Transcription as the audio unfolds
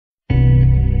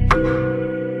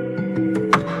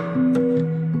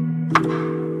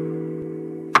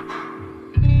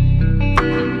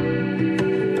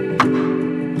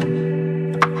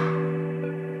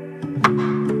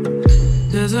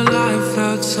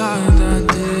side I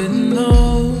didn't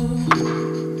know.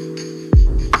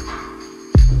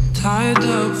 Tied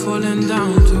up, falling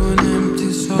down to an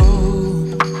empty soul.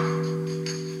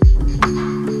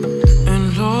 And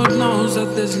Lord knows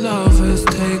that this love has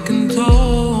taken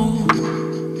toll.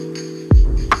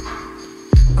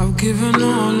 I've given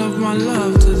all of my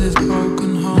love to this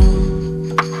broken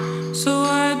home. So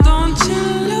why don't you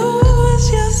lose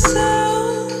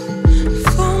yourself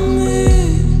for me?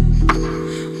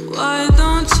 Why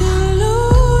don't you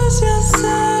lose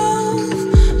yourself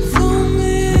for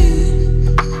me?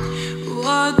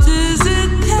 What is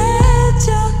it that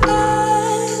your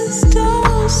eyes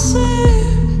don't see?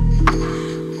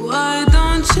 Why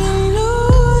don't you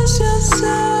lose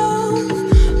yourself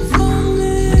for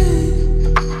me?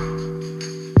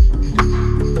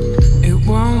 It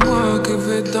won't work if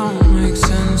it don't make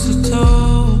sense at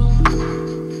all.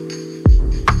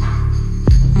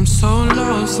 I'm so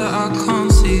lost that I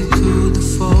can't see through the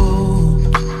fold.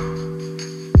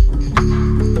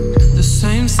 The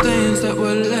same stains that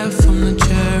were left from the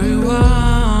cherry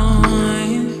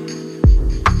wine,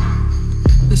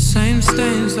 the same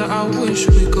stains that I wish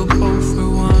we could both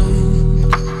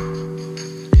rewind.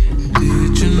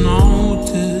 Did you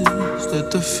notice that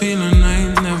the feeling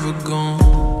ain't never gone?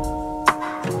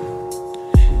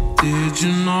 Did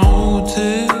you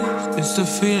notice it's the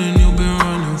feeling you've been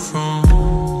running from?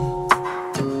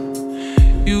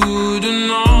 You wouldn't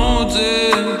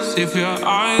notice if your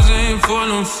eyes ain't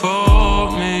falling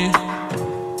for me.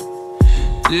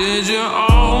 Did you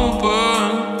open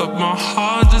up my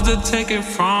heart just to take it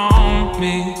from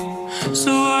me?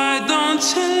 So why don't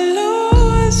you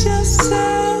lose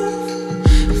yourself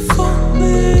for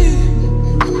me?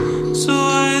 So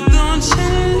why don't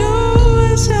you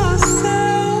lose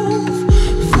yourself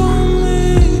for me?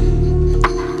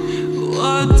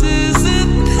 What is it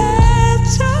that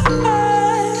your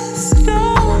eyes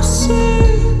don't see?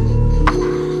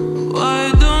 Why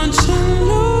don't you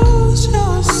lose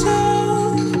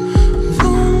yourself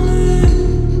for me?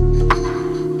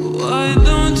 Why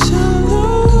don't you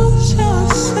lose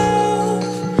yourself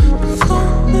for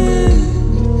me?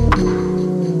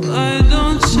 Why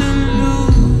don't you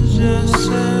lose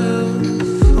yourself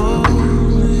for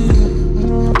me?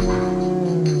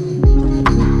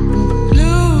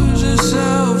 Lose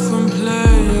yourself and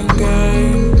playing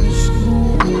games.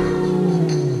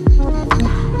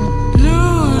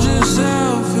 Lose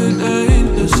yourself, it ain't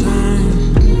the same.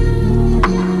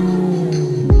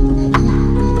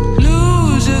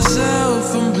 Lose yourself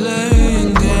and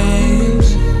playing games.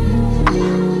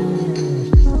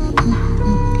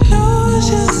 Lose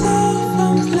yourself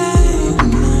and playing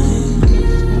games.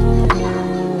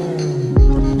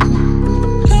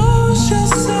 Lose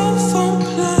yourself and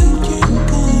playing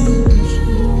games.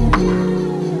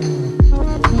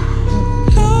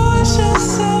 Lose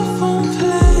yourself and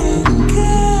playing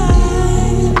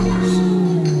games.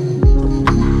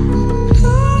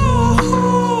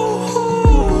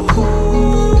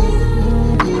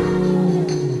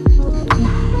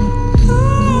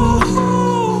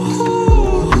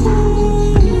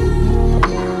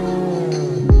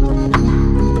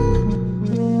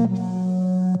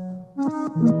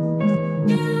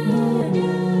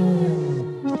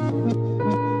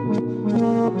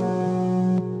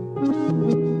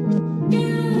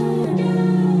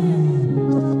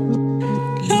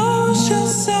 Lose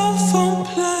yourself and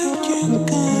playing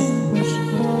games.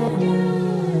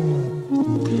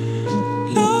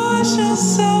 Lose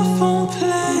yourself and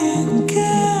playing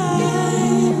games.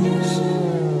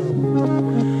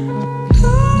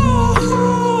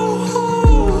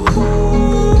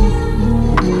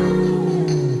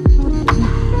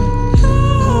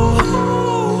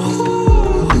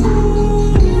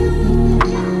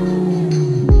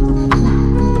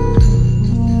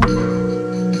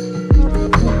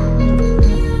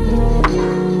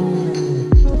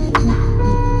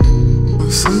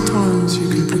 Sometimes you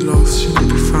can be lost, you can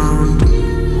be found.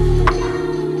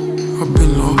 I've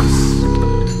been lost.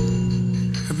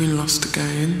 I've been lost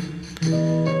again.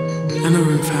 And I've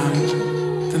been found.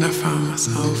 Then I found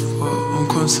myself, but I'm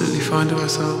constantly finding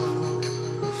myself.